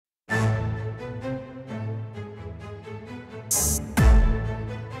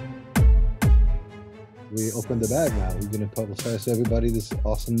we opened the bag now. We're going to publicize to everybody this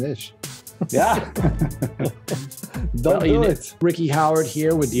awesome niche. Yeah. Don't do it. Ricky Howard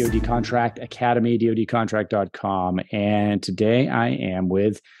here with DoD Contract Academy, dodcontract.com. And today I am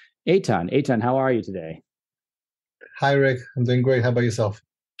with Eitan. Eitan, how are you today? Hi, Rick. I'm doing great. How about yourself?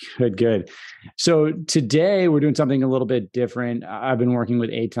 Good. So today we're doing something a little bit different. I've been working with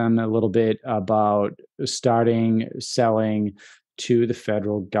Eitan a little bit about starting selling to the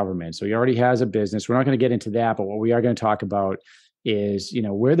federal government. So he already has a business. We're not going to get into that, but what we are going to talk about is,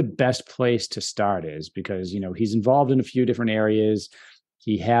 where the best place to start is, because, he's involved in a few different areas.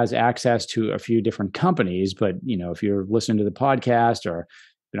 He has access to a few different companies, but, if you're listening to the podcast or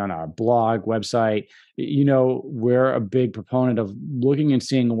been on our blog website, we're a big proponent of looking and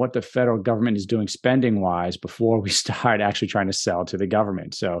seeing what the federal government is doing spending wise before we start actually trying to sell to the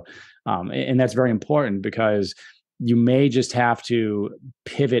government. So, and that's very important because you may just have to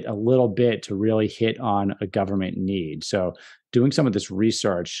pivot a little bit to really hit on a government need. So doing some of this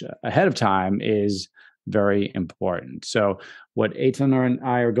research ahead of time is very important. So what Eitan and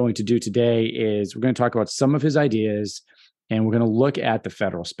I are going to do today is we're going to talk about some of his ideas, and we're going to look at the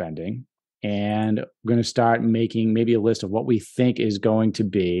federal spending, and we're going to start making maybe a list of what we think is going to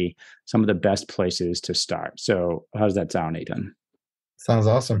be some of the best places to start. So how does that sound, Eitan? Sounds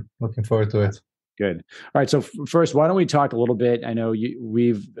awesome. Looking forward to it. Good. All right. So first, why don't we talk a little bit? I know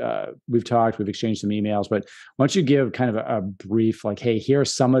we've talked, we've exchanged some emails, but why don't you give kind of a brief, like, hey, here are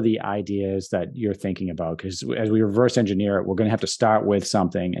some of the ideas that you're thinking about? Because as we reverse engineer it, we're going to have to start with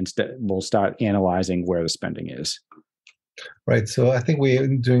something, and we'll start analyzing where the spending is. Right. So I think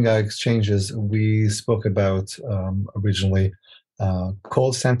during our exchanges, we spoke about originally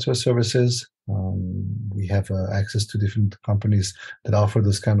call center services. We have access to different companies that offer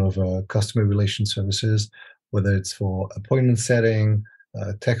this kind of customer relation services, whether it's for appointment setting,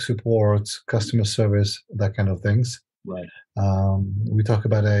 tech support, customer service, that kind of things. Right. We talk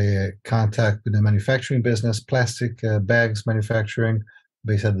about a contact with the manufacturing business, plastic bags manufacturing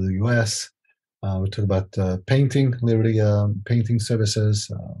based out of the US. We talk about painting, literally painting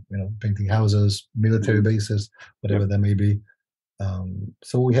services, painting houses, military bases, whatever that may be.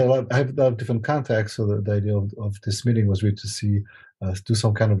 So we had I have a lot of different contacts. So the idea of this meeting was really to see, do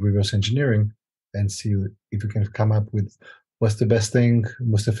some kind of reverse engineering and see if we can come up with what's the best thing,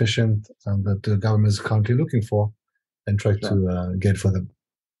 most efficient, that the government is currently looking for, and try to get for them.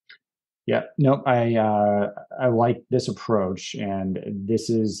 Yeah, no, I like this approach, and this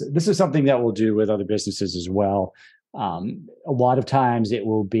is something that we'll do with other businesses as well. A lot of times it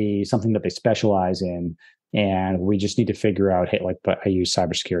will be something that they specialize in, and we just need to figure out, hey, but I use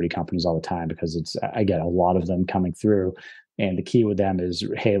cybersecurity companies all the time because I get a lot of them coming through. And the key with them is,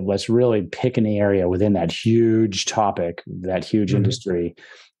 hey, let's really pick an area within that huge topic, that huge industry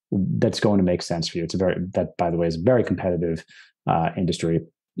that's going to make sense for you. That, by the way, is a very competitive industry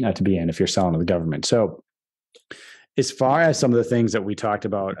to be in if you're selling to the government. So as far as some of the things that we talked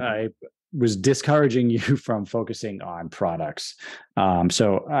about, I was discouraging you from focusing on products.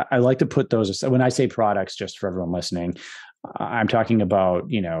 So I like to put those aside. When I say products, just for everyone listening, I'm talking about,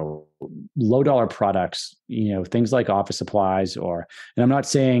 low dollar products, things like office supplies, and I'm not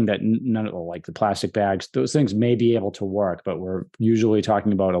saying that none of like the plastic bags, those things may be able to work, but we're usually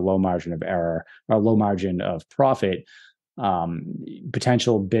talking about a low margin of error or low margin of profit,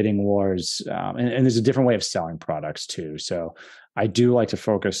 potential bidding wars. And there's a different way of selling products too. So I do like to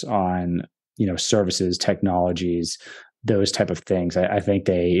focus on, services, technologies, those type of things. I think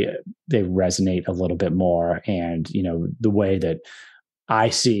they resonate a little bit more. And, the way that I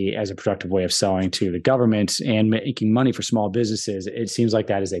see as a productive way of selling to the government and making money for small businesses, it seems like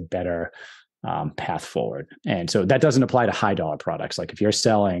that is a better path forward. And so that doesn't apply to high dollar products. Like if you're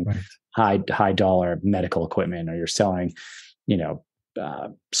selling high dollar medical equipment, or you're selling,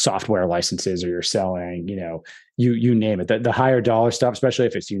 software licenses, or you're selling, you name it. The higher dollar stuff, especially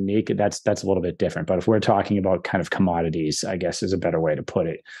if it's unique, that's a little bit different. But if we're talking about kind of commodities, I guess is a better way to put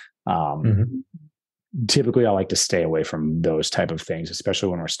it. Typically, I like to stay away from those type of things, especially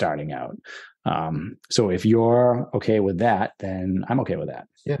when we're starting out. So if you're okay with that, then I'm okay with that.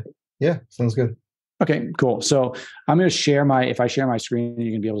 Yeah, sounds good. Okay, cool. So I'm going to if I share my screen,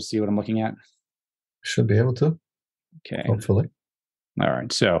 you're going to be able to see what I'm looking at. Should be able to. Okay. Hopefully. All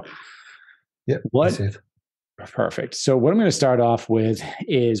right. So I see it. Perfect. So what I'm going to start off with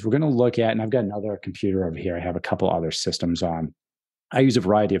is we're going to look at, and I've got another computer over here. I have a couple other systems on. I use a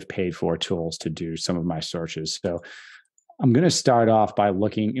variety of paid for tools to do some of my searches. So I'm going to start off by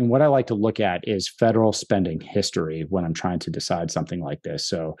looking, and what I like to look at is federal spending history when I'm trying to decide something like this.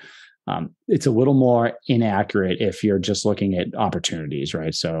 So It's a little more inaccurate if you're just looking at opportunities,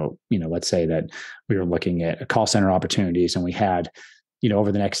 right? So, let's say that we were looking at call center opportunities and we had,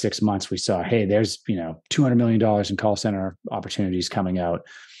 over the next 6 months, we saw, hey, there's, $200 million in call center opportunities coming out.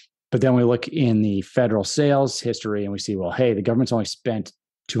 But then we look in the federal sales history and we see, well, hey, the government's only spent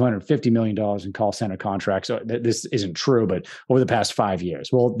 $250 million in call center contracts. So this isn't true, but over the past 5 years.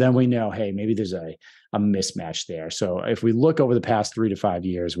 Well, then we know, hey, maybe there's a mismatch there. So if we look over the past 3 to 5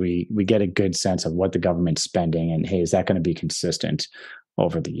 years, we get a good sense of what the government's spending, and hey, is that going to be consistent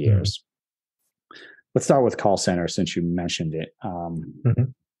over the years? Let's start with call center since you mentioned it.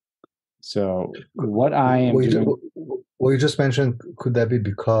 So what I am doing. What you just mentioned, could that be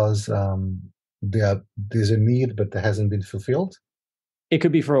because there's a need, but that hasn't been fulfilled? It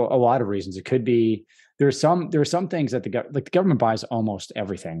could be for a lot of reasons. It could be there are some things that the government buys almost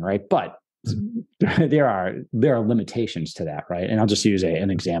everything, right? But there are limitations to that, right? And I'll just use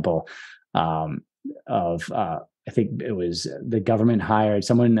an example of I think it was the government hired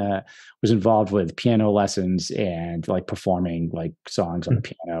someone was involved with piano lessons and like performing like songs on the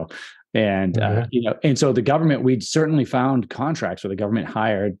piano. And, and so the government, we'd certainly found contracts where the government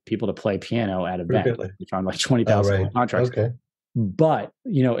hired people to play piano at events. We found like 20,000 contracts. Okay. But,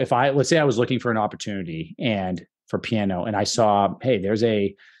 let's say I was looking for an opportunity and for piano and I saw, hey, there's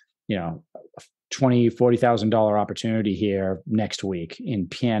a, $20,000, $40,000 opportunity here next week in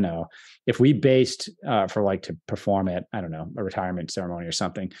piano. If we based to perform at, I don't know, a retirement ceremony or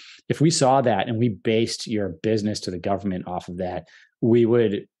something, if we saw that and we based your business to the government off of that, we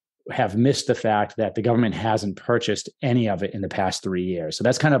would have missed the fact that the government hasn't purchased any of it in the past 3 years. So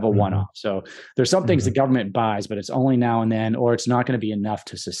that's kind of a one-off. So there's some things the government buys, but it's only now and then, or it's not going to be enough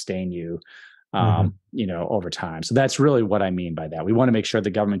to sustain you, over time. So that's really what I mean by that. We want to make sure the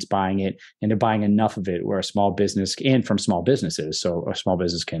government's buying it and they're buying enough of it where a small business and from small businesses. So a small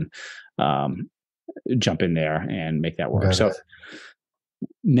business can jump in there and make that work. So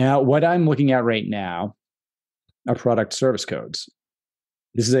now what I'm looking at right now are product service codes.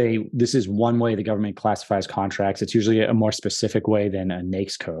 This is one way the government classifies contracts. It's usually a more specific way than a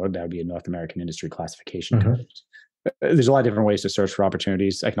NAICS code. That would be a North American Industry Classification Code. There's a lot of different ways to search for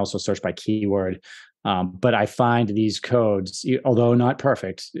opportunities. I can also search by keyword. But I find these codes, although not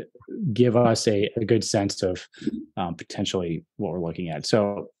perfect, give us a good sense of potentially what we're looking at.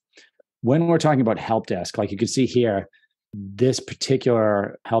 So when we're talking about help desk, like you can see here, this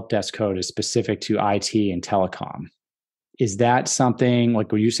particular help desk code is specific to IT and telecom. Is that something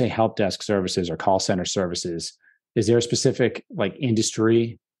like when you say help desk services or call center services, is there a specific like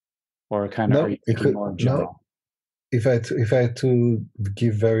industry or kind of more general? No. If I had to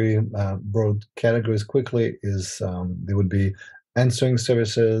give very broad categories quickly, there would be answering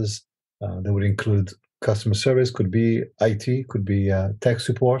services. That would include customer service, could be IT, could be tech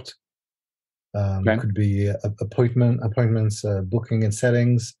support, could be appointments, booking and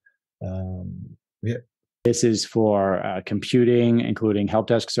settings. This is for computing, including help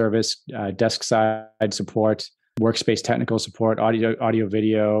desk service, desk side support, workspace technical support, audio,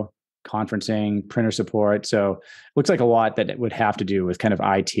 video, conferencing, printer support. So it looks like a lot that it would have to do with kind of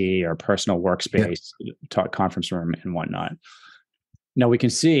IT or personal workspace, conference room and whatnot. Now we can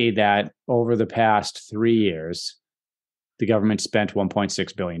see that over the past 3 years, the government spent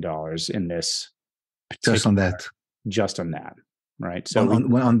 $1.6 billion in this. Just on that. Right. So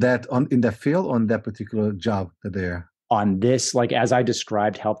in that field, on that particular job that they're on this, like as I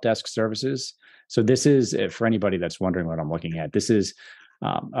described, help desk services. So this is, for anybody that's wondering what I'm looking at, this is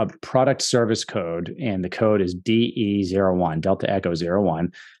a product service code, and the code is DE01, Delta Echo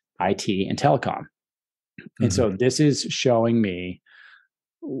 01, IT and telecom. And so this is showing me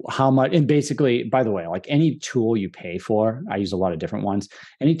how much, and basically, by the way, like any tool you pay for, I use a lot of different ones.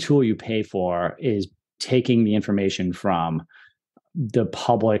 Any tool you pay for is taking the information from the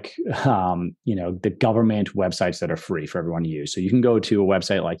public, the government websites that are free for everyone to use. So you can go to a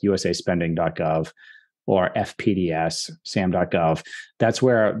website like usaspending.gov or FPDS, SAM.gov. That's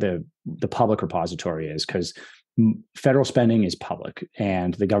where the public repository is, because federal spending is public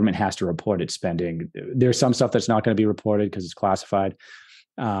and the government has to report its spending. There's some stuff that's not going to be reported because it's classified.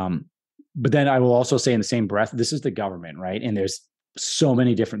 But then I will also say in the same breath, this is the government, right? And there's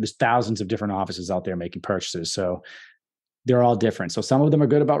thousands of different offices out there making purchases. So they're all different. So some of them are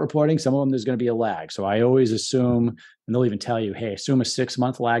good about reporting. Some of them there's going to be a lag. So I always assume, and they'll even tell you, hey, assume a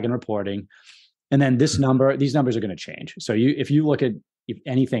 6-month lag in reporting. And then these numbers are going to change. So if you look at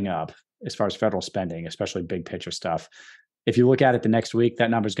anything up as far as federal spending, especially big picture stuff, if you look at it the next week,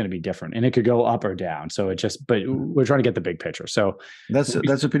 that number is going to be different and it could go up or down. So but we're trying to get the big picture. So that's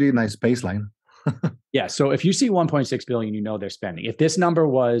a pretty nice baseline. Yeah. So if you see 1.6 billion, they're spending. If this number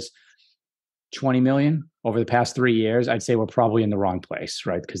was 20 million over the past 3 years, I'd say we're probably in the wrong place,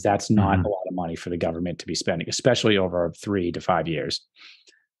 right? Because that's not a lot of money for the government to be spending, especially over 3 to 5 years.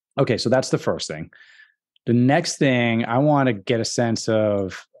 Okay, so that's the first thing. The next thing, I want to get a sense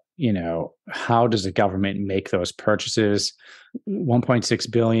of, how does the government make those purchases?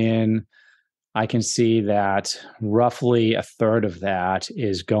 1.6 billion. I can see that roughly a third of that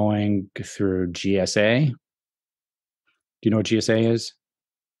is going through GSA. Do you know what GSA is?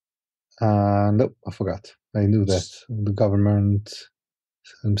 Nope, I forgot. I knew that. The government,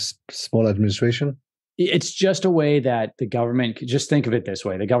 small administration. It's just a way that the government, just think of it this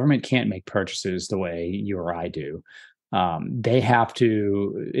way. The government can't make purchases the way you or I do. They have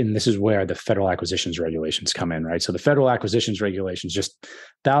to, and this is where the federal acquisitions regulations come in, right? So the federal acquisitions regulations, just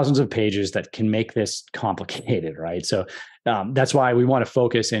thousands of pages that can make this complicated, right? So that's why we want to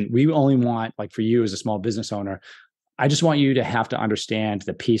focus, and we only want, like for you as a small business owner, I just want you to have to understand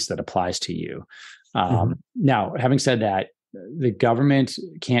the piece that applies to you. Now, having said that, the government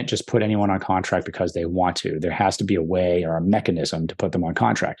can't just put anyone on contract because they want to. There has to be a way or a mechanism to put them on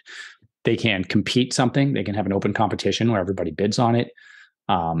contract. They can compete something. They can have an open competition where everybody bids on it.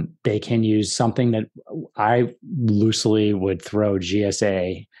 They can use something that I loosely would throw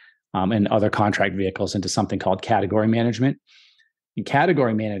GSA and other contract vehicles into something called category management. In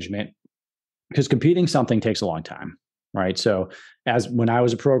category management, because competing something takes a long time, right? So as when I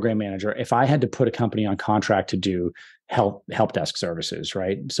was a program manager, if I had to put a company on contract to do help desk services,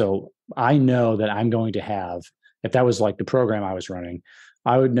 right? So I know that I'm going to have, if that was like the program I was running,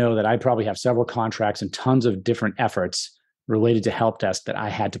 I would know that I'd probably have several contracts and tons of different efforts related to help desk that I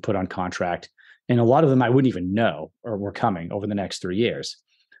had to put on contract. And a lot of them I wouldn't even know or were coming over the next 3 years.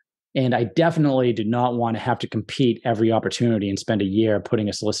 And I definitely did not want to have to compete every opportunity and spend a year putting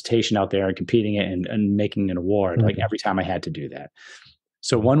a solicitation out there and competing it and making an award like every time I had to do that.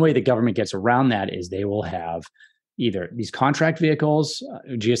 So one way the government gets around that is they will have either these contract vehicles,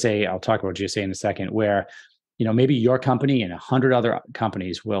 GSA, I'll talk about GSA in a second, where maybe your company and 100 other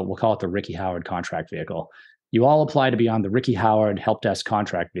companies we'll call it the Ricky Howard contract vehicle. You all apply to be on the Ricky Howard help desk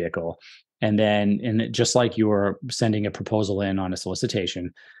contract vehicle. And then just like you were sending a proposal in on a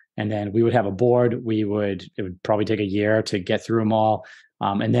solicitation, and then we would have a board. It would probably take a year to get through them all.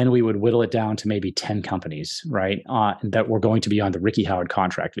 And then we would whittle it down to maybe 10 companies, right? That were going to be on the Ricky Howard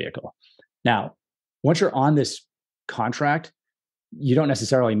contract vehicle. Now, once you're on this contract, you don't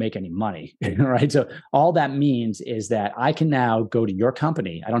necessarily make any money, right? So all that means is that I can now go to your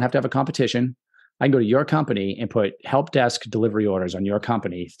company. I don't have to have a competition. I can go to your company and put help desk delivery orders on your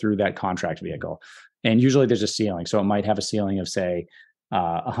company through that contract vehicle. And usually there's a ceiling. So it might have a ceiling of, say,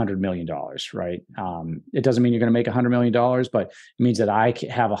 $100 million, right? It doesn't mean you're going to make $100 million, but it means that I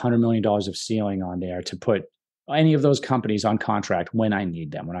have $100 million of ceiling on there to put any of those companies on contract when I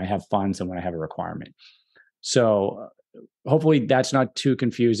need them, when I have funds and when I have a requirement. So hopefully that's not too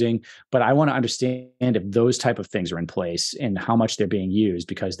confusing, but I want to understand if those type of things are in place and how much they're being used,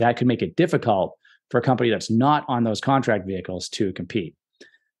 because that could make it difficult for a company that's not on those contract vehicles to compete.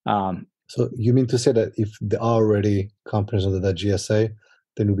 So you mean to say that if there are already companies under that GSA,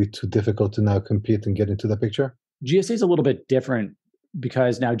 then it would be too difficult to now compete and get into the picture? GSA is a little bit different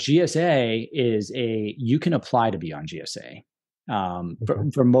because now GSA is you can apply to be on GSA.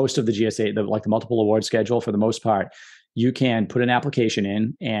 For most of the GSA, like the multiple award schedule, for the most part, you can put an application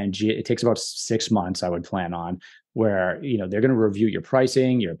in, and it takes about 6 months, I would plan on, where they're going to review your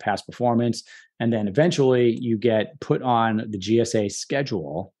pricing, your past performance, and then eventually you get put on the GSA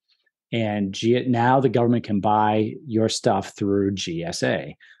schedule. And now the government can buy your stuff through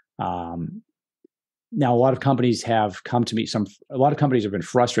GSA. Now, a lot of companies have come to me. A lot of companies have been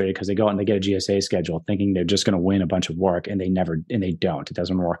frustrated because they go out and they get a GSA schedule thinking they're just going to win a bunch of work, and they don't. It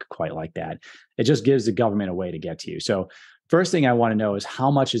doesn't work quite like that. It just gives the government a way to get to you. So first thing I want to know is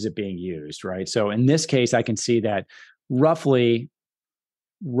how much is it being used, right? So in this case, I can see that roughly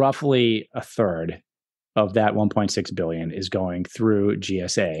a third of that 1.6 billion is going through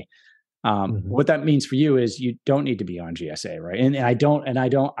GSA. What that means for you is you don't need to be on GSA, right? And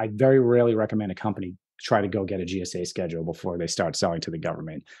I very rarely recommend a company try to go get a GSA schedule before they start selling to the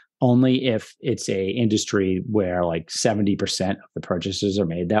government. Only if it's a industry where like 70% of the purchases are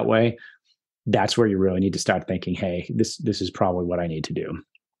made that way. That's where you really need to start thinking, hey, this is probably what I need to do.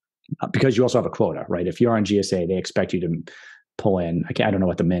 Because you also have a quota, right? If you're on GSA, they expect you to pull in, I don't know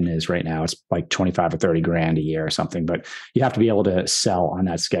what the min is right now. It's like 25 or 30 grand a year or something, but you have to be able to sell on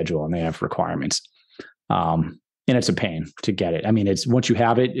that schedule, and they have requirements. And it's a pain to get it. I mean, once you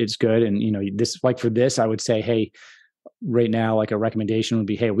have it, it's good. And, for this, I would say, hey, right now, like a recommendation would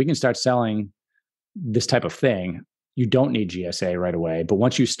be, hey, we can start selling this type of thing. you don't need GSA right away. But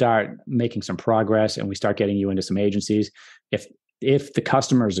once you start making some progress and we start getting you into some agencies, if the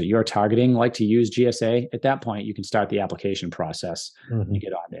customers that you're targeting like to use GSA, at that point, you can start the application process and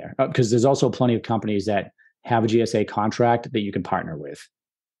get on there. Because there's also plenty of companies that have a GSA contract that you can partner with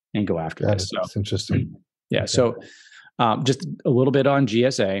and go after this. So that's interesting. Yeah. Okay. So just a little bit on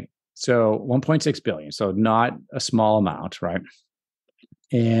GSA. So 1.6 billion. So not a small amount, right?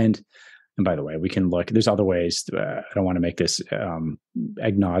 And by the way, we can look, there's other ways. I don't want to make this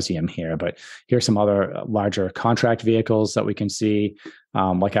ad nauseum here, but here's some other larger contract vehicles that we can see.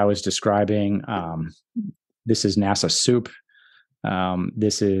 Like I was describing, this is NASA SEWP.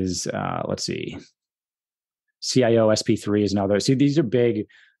 This is, let's see, CIO SP3 is another. See, these are big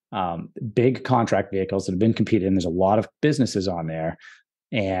contract vehicles that have been competed in. There's a lot of businesses on there.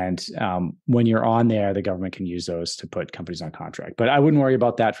 And when you're on there, the government can use those to put companies on contract. But I wouldn't worry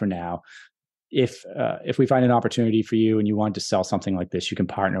about that for now. If we find an opportunity for you and you want to sell something like this, you can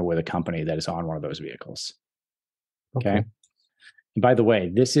partner with a company that is on one of those vehicles. Okay. And by the way,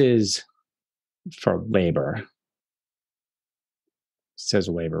 this is for labor. It says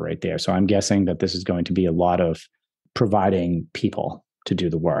labor right there. So I'm guessing that this is going to be a lot of providing people to do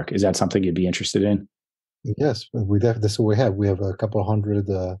the work. Is that something you'd be interested in? Yes, that's what we have. We have a couple of hundred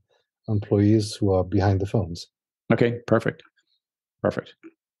employees who are behind the phones. Okay, perfect.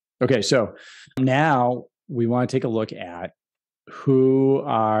 Okay, so now we want to take a look at who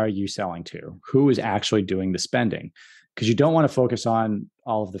are you selling to? Who is actually doing the spending? Because you don't want to focus on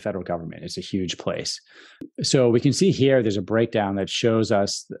all of the federal government. It's a huge place. So we can see here, there's a breakdown that shows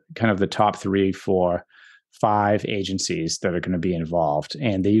us kind of the top 3, 4, 5 agencies that are going to be involved.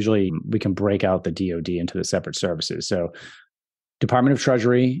 And we can break out the DoD into the separate services. So Department of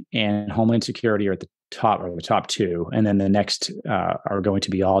Treasury and Homeland Security are at the top, or the top 2. And then the next are going to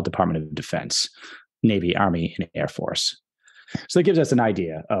be all Department of Defense, Navy, Army, and Air Force. So that gives us an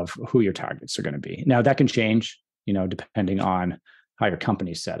idea of who your targets are going to be. Now that can change, depending on how your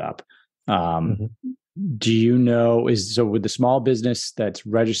company's set up. Do you know, with the small business that's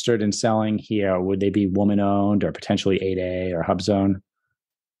registered and selling here, would they be woman-owned or potentially 8A or HubZone?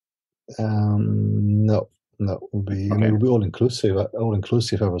 No, it would be all inclusive. All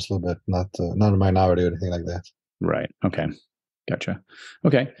inclusive, I was a little bit not a minority or anything like that. Right. Okay. Gotcha.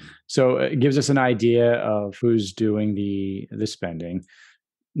 Okay. So it gives us an idea of who's doing the spending.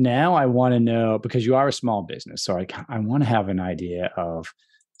 Now I want to know, because you are a small business, so I want to have an idea of,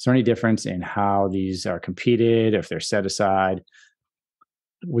 is there any difference in how these are competed, if they're set aside?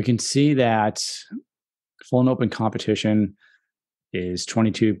 We can see that full and open competition is full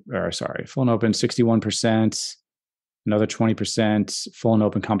and open 61%, another 20%, full and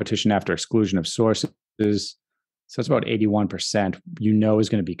open competition after exclusion of sources. So that's about 81%, is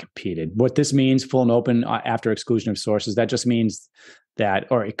going to be competed. What this means, full and open after exclusion of sources, that just means that,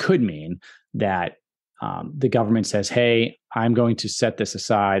 or it could mean that the government says, hey, I'm going to set this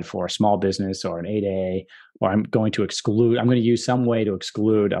aside for a small business or an 8A, or I'm going to use some way to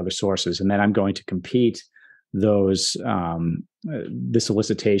exclude other sources. And then I'm going to compete the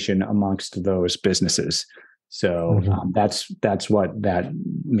solicitation amongst those businesses. So that's what that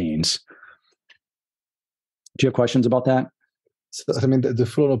means. Do you have questions about that? So, the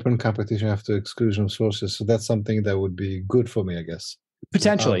full and open competition after exclusion of sources. So that's something that would be good for me, I guess.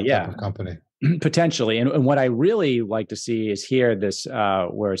 Potentially, yeah. Type of company. Potentially. And what I really like to see is here, this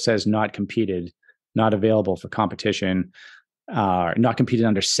where it says not competed, not available for competition, not competed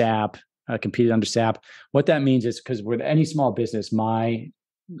under SAP, competed under SAP. What that means is, because with any small business, my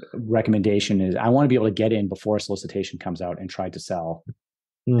recommendation is I want to be able to get in before a solicitation comes out and try to sell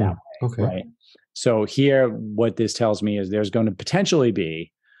that way, okay. Right? So here, what this tells me is there's going to potentially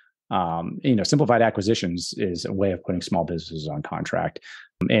be, simplified acquisitions is a way of putting small businesses on contract.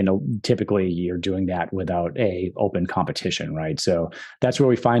 And typically you're doing that without a open competition, right? So that's where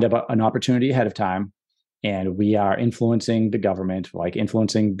we find an opportunity ahead of time. And we are influencing the government, like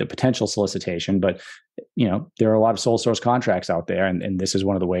influencing the potential solicitation. But, there are a lot of sole source contracts out there. And this is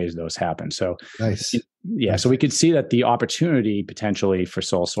one of the ways those happen. So nice. Yeah. Nice. So we could see that the opportunity potentially for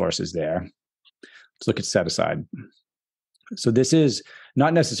sole source is there. Let's look at set aside. So this is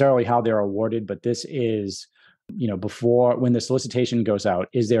not necessarily how they're awarded, but this is, before, when the solicitation goes out,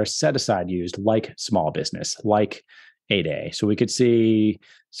 is there a set aside used like small business, like 8A? So we could see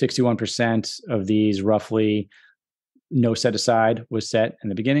 61% of these roughly, no set aside was set in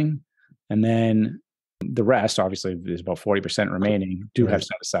the beginning. And then the rest, obviously, there's about 40% remaining, do have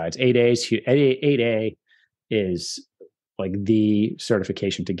set asides. 8A is like the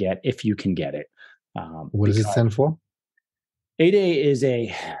certification to get, if you can get it. What does it stand for? 8A is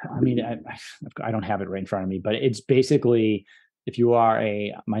I don't have it right in front of me, but it's basically if you are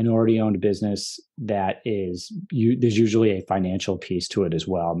a minority owned business there's usually a financial piece to it as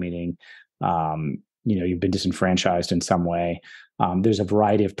well, meaning, you've been disenfranchised in some way. There's a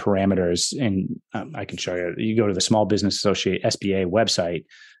variety of parameters, and I can show you. You go to the Small Business Association SBA website,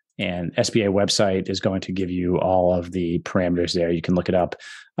 and SBA website is going to give you all of the parameters there. You can look it up.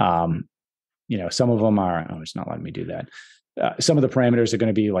 Some of them are. Oh, it's not letting me do that. Some of the parameters are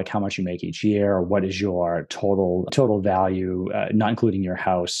going to be like how much you make each year, or what is your total value, not including your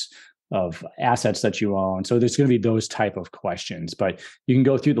house, of assets that you own. So there's going to be those type of questions, but you can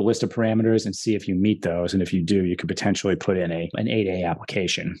go through the list of parameters and see if you meet those. And if you do, you could potentially put in an 8A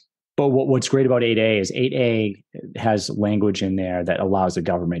application. But what's great about 8A is 8A has language in there that allows the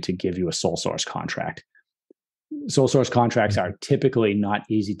government to give you a sole source contract. Sole source contracts are typically not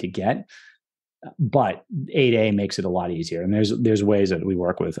easy to get, but 8A makes it a lot easier. And there's ways that we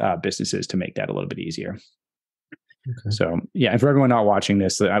work with businesses to make that a little bit easier. Okay. So yeah, and for everyone not watching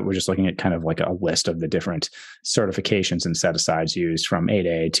this, we're just looking at kind of like a list of the different certifications and set asides used from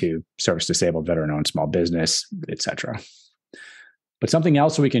 8A to service disabled, veteran-owned small business, et cetera. But something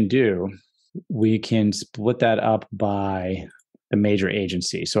else we can do, we can split that up by the major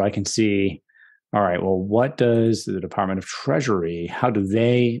agency. So I can see, all right, well, what does the Department of Treasury, how do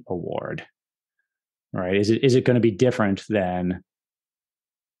they award? All right, is it going to be different than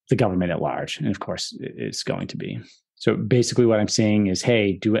the government at large? And of course, it's going to be. So basically what I'm saying is,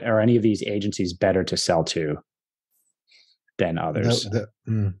 hey, are any of these agencies better to sell to than others?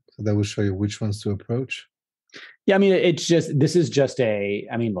 That will show you which ones to approach. Yeah, I mean,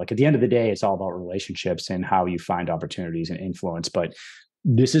 look, at the end of the day, it's all about relationships and how you find opportunities and influence. But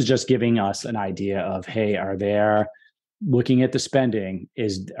this is just giving us an idea of, hey, looking at the spending,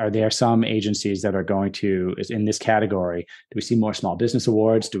 are there some agencies that are going to, is in this category? Do we see more small business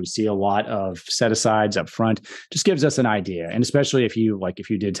awards? Do we see a lot of set asides up front? Just gives us an idea. And especially if you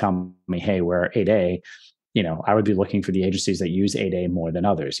did tell me, hey, we're 8A, I would be looking for the agencies that use 8A more than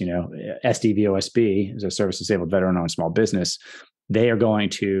others. SDVOSB is a service disabled veteran-owned small business. They are going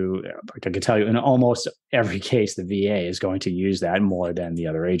to, I can tell you, in almost every case, the VA is going to use that more than the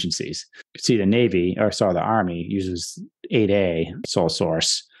other agencies. You can see the Army uses 8A sole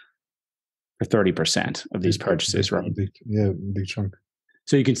source for 30% of these purchases, right? Big chunk.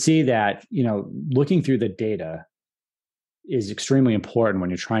 So you can see that, looking through the data is extremely important when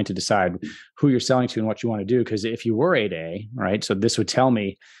you're trying to decide who you're selling to and what you want to do. Because if you were 8A, right, so this would tell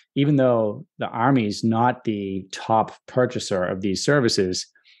me, even though the Army's not the top purchaser of these services,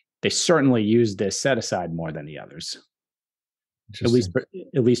 they certainly use this set aside more than the others, at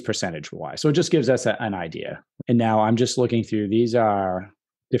least percentage wise. So it just gives us an idea. And now I'm just looking through, these are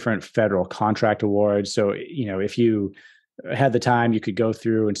different federal contract awards. So, if you had the time, you could go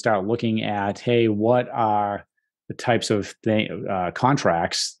through and start looking at, hey, what are the types of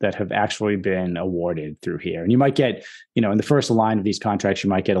contracts that have actually been awarded through here. And you might get, in the first line of these contracts, you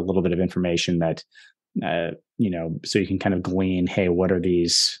might get a little bit of information that, so you can kind of glean, hey, what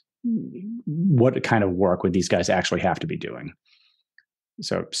kind of work would these guys actually have to be doing?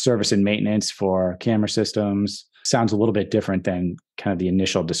 So service and maintenance for camera systems sounds a little bit different than kind of the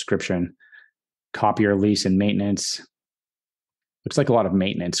initial description. Copier lease and maintenance. Looks like a lot of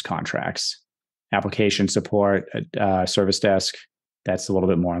maintenance contracts. Application support, service desk, that's a little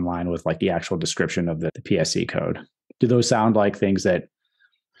bit more in line with like the actual description of the PSC code. Do those sound like things that?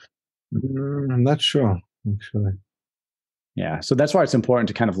 I'm not sure, actually. Yeah, so that's why it's important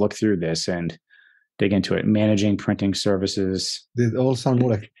to kind of look through this and dig into it. Managing printing services. They all sound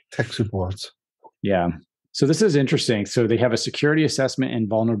more like tech supports. Yeah, so this is interesting. So they have a security assessment and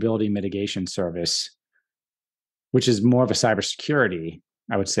vulnerability mitigation service, which is more of a cybersecurity,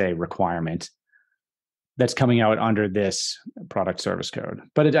 I would say, requirement. That's coming out under this product service code.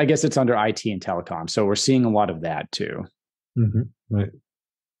 But I guess it's under IT and telecom. So we're seeing a lot of that too. Mm-hmm. Right.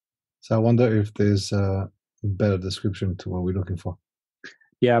 So I wonder if there's a better description to what we're looking for.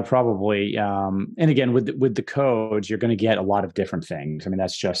 Yeah, probably. And again, with the codes, you're going to get a lot of different things. I mean,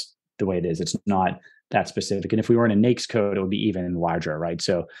 that's just the way it is. It's not that specific. And if we were in a NAICS code, it would be even larger, right?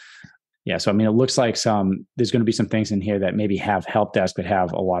 So yeah, so I mean, it looks like there's going to be some things in here that maybe have help desk, but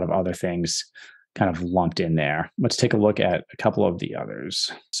have a lot of other things kind of lumped in there. Let's take a look at a couple of the others.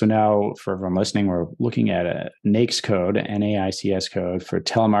 So now for everyone listening, we're looking at a NAICS code, NAICS code for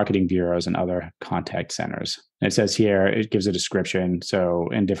telemarketing bureaus and other contact centers. And it says here, it gives a description. So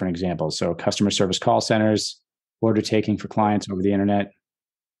in different examples, so customer service call centers, order taking for clients over the internet.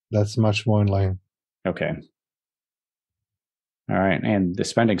 That's much more in line. Okay. All right. And the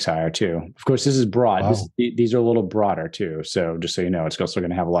spending's higher too. Of course, this is broad. Wow. These are a little broader too. So just so you know, it's also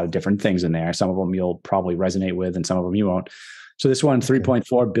going to have a lot of different things in there. Some of them you'll probably resonate with and some of them you won't. So this one,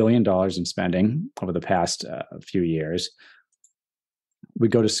 $3.4 billion in spending over the past few years. We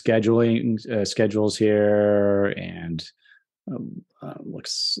go to schedules here, and I'm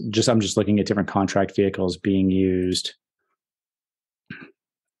just looking at different contract vehicles being used.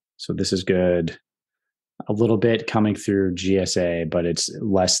 So this is good. A little bit coming through GSA, but it's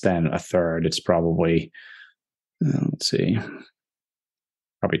less than a third. It's probably, let's see,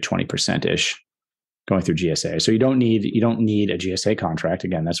 probably 20% ish going through GSA. So you don't need a GSA contract.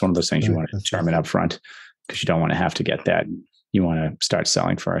 Again, that's one of those things you want to determine up front, because you don't want to have to get that. You want to start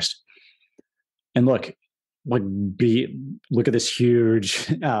selling first. And look at this huge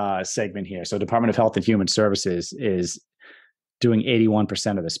segment here. So Department of Health and Human Services is doing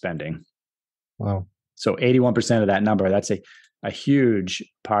 81% of the spending. Wow. So 81% of that number, that's a huge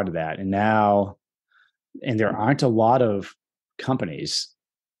part of that. And there aren't a lot of companies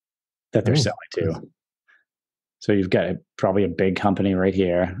that they're selling to. So you've got probably a big company right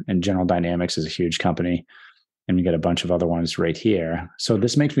here, and General Dynamics is a huge company, and you got a bunch of other ones right here. So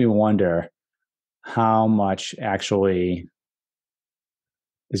this makes me wonder how much actually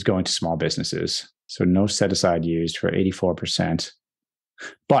is going to small businesses. So no set aside used for 84%.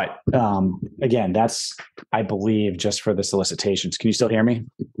 But again, that's, I believe, just for the solicitations. Can you still hear me?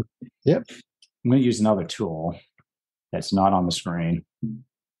 Yep. I'm going to use another tool that's not on the screen,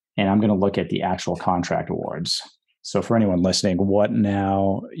 and I'm going to look at the actual contract awards. So for anyone listening,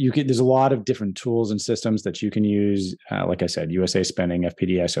 there's a lot of different tools and systems that you can use. Like I said, USA Spending,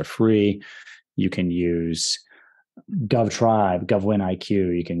 FPDS are free. You can use GovTribe,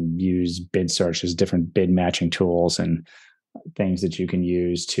 GovWinIQ. You can use Bid Search. There's different bid matching tools and things that you can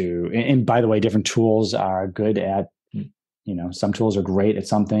use and by the way, different tools are good at, some tools are great at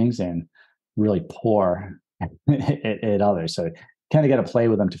some things and really poor at others. So kind of got to play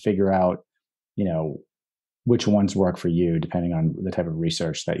with them to figure out, which ones work for you, depending on the type of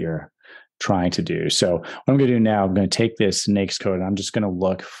research that you're trying to do. So what I'm going to do now, I'm going to take this NAICS code and I'm just going to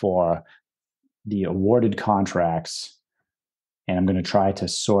look for the awarded contracts, and I'm going to try to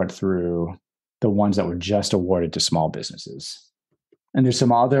sort through the ones that were just awarded to small businesses. And there's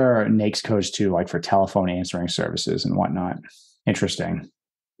some other NAICS codes too, like for telephone answering services and whatnot. Interesting.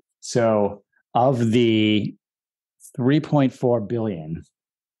 So of the 3.4 billion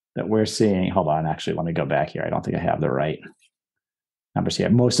that we're seeing, hold on, actually, let me go back here. I don't think I have the right numbers here.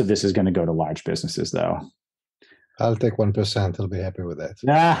 Most of this is going to go to large businesses though. I'll take 1%. I'll be happy with that.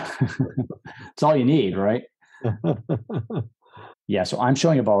 Yeah, it's all you need, right? Yeah, so I'm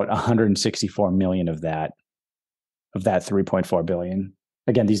showing about 164 million of that 3.4 billion.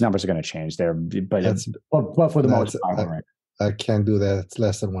 Again, these numbers are going to change there, but for the most part, right? I can't do that. It's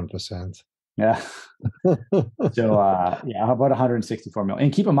less than 1%. Yeah. So about 164 million.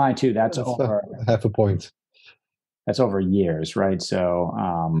 And keep in mind too, that's over half a point. That's over years, right? So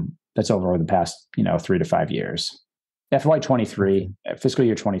that's over the past 3 to 5 years. FY23, fiscal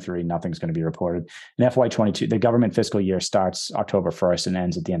year 23, nothing's going to be reported. And FY22, the government fiscal year starts October 1st and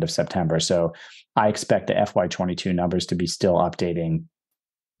ends at the end of September. So I expect the FY22 numbers to be still updating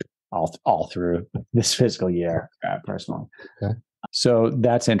all through this fiscal year, personally. Okay. So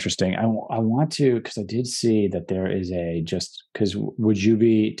that's interesting. I want to, because I did see that there is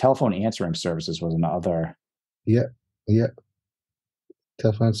telephone answering services was another. Yeah.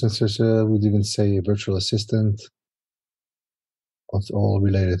 Telephone answering would even say virtual assistant. It's all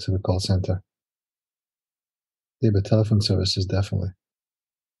related to the call center. Yeah, but telephone services, definitely.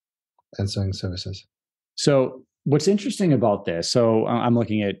 Answering services. So what's interesting about this, so I'm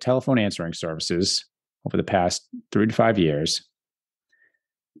looking at telephone answering services over the past 3 to 5 years,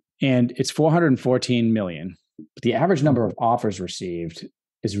 and it's 414 million. But the average number of offers received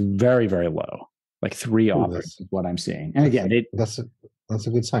is very, very low, like 3 offers is what I'm seeing. And again, that's a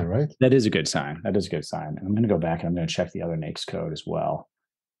good sign, right? That is a good sign. And I'm going to go back and I'm going to check the other NAICS code as well.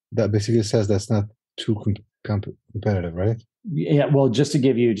 That basically says that's not too competitive, right? Yeah. Well, just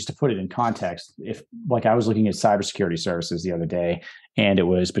to put it in context, if like I was looking at cybersecurity services the other day, and it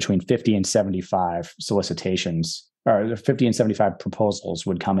was between 50 and 75 solicitations, or 50 and 75 proposals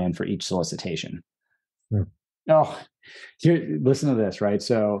would come in for each solicitation. Hmm. Oh, here, listen to this, right?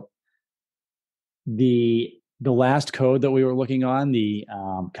 So the last code that we were looking on,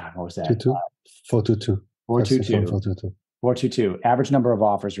 what was that? 422. 422. 422. Average number of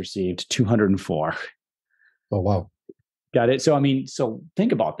offers received, 204. Oh, wow. Got it. So, so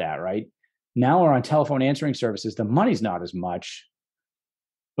think about that, right? Now we're on telephone answering services. The money's not as much,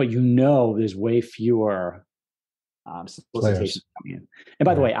 but there's way fewer solicitations coming in. And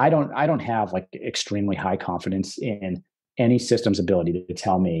by the way, I don't have like extremely high confidence in any system's ability to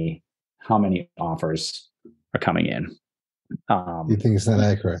tell me how many offers are coming in. You think it's not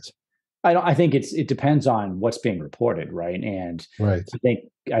accurate? I think it depends on what's being reported, right? And right.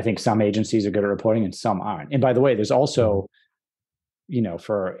 I think some agencies are good at reporting and some aren't. And by the way, there's also,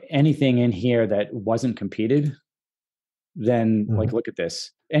 for anything in here that wasn't competed, then like, look at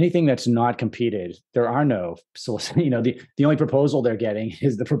this. Anything that's not competed, there are no solicit. The only proposal they're getting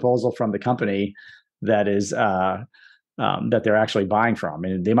is the proposal from the company that is that they're actually buying from,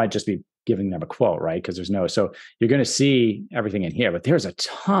 and they might just be giving them a quote, right? Because so you're going to see everything in here, but there's a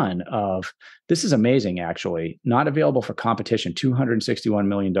ton of, this is amazing, actually, not available for competition, $261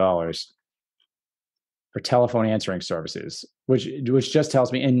 million for telephone answering services, which just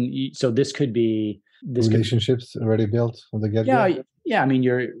tells me, and so this could be relationships already built from the get-go. Yeah. I mean,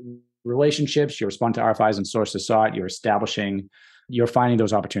 your relationships, you respond to RFIs and sources sought, you're finding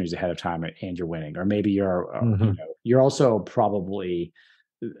those opportunities ahead of time and you're winning, or maybe you're also probably,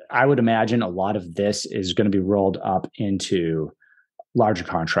 I would imagine a lot of this is going to be rolled up into larger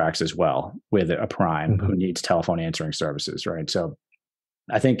contracts as well with a prime who needs telephone answering services, right? So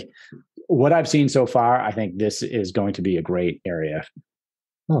I think what I've seen so far, I think this is going to be a great area.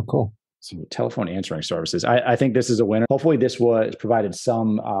 Oh, cool. So telephone answering services. I think this is a winner. Hopefully this was provided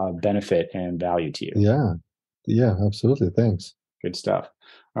some benefit and value to you. Yeah, absolutely. Thanks. Good stuff.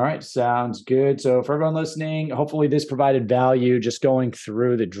 All right. Sounds good. So for everyone listening, hopefully this provided value, just going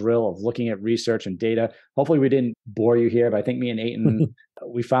through the drill of looking at research and data. Hopefully we didn't bore you here, but I think me and Eitan,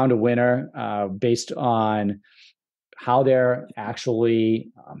 we found a winner based on how they're actually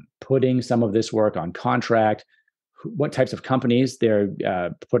putting some of this work on contract, what types of companies they're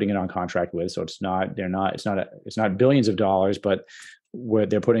putting it on contract with. So it's not billions of dollars, but where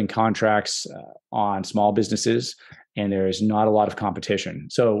they're putting contracts on small businesses, and there's not a lot of competition.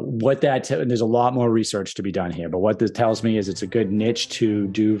 So there's a lot more research to be done here, but what this tells me is it's a good niche to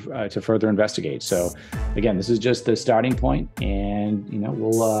do to further investigate. So again, this is just the starting point, and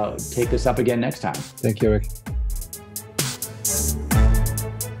we'll take this up again next time. Thank you, Eric.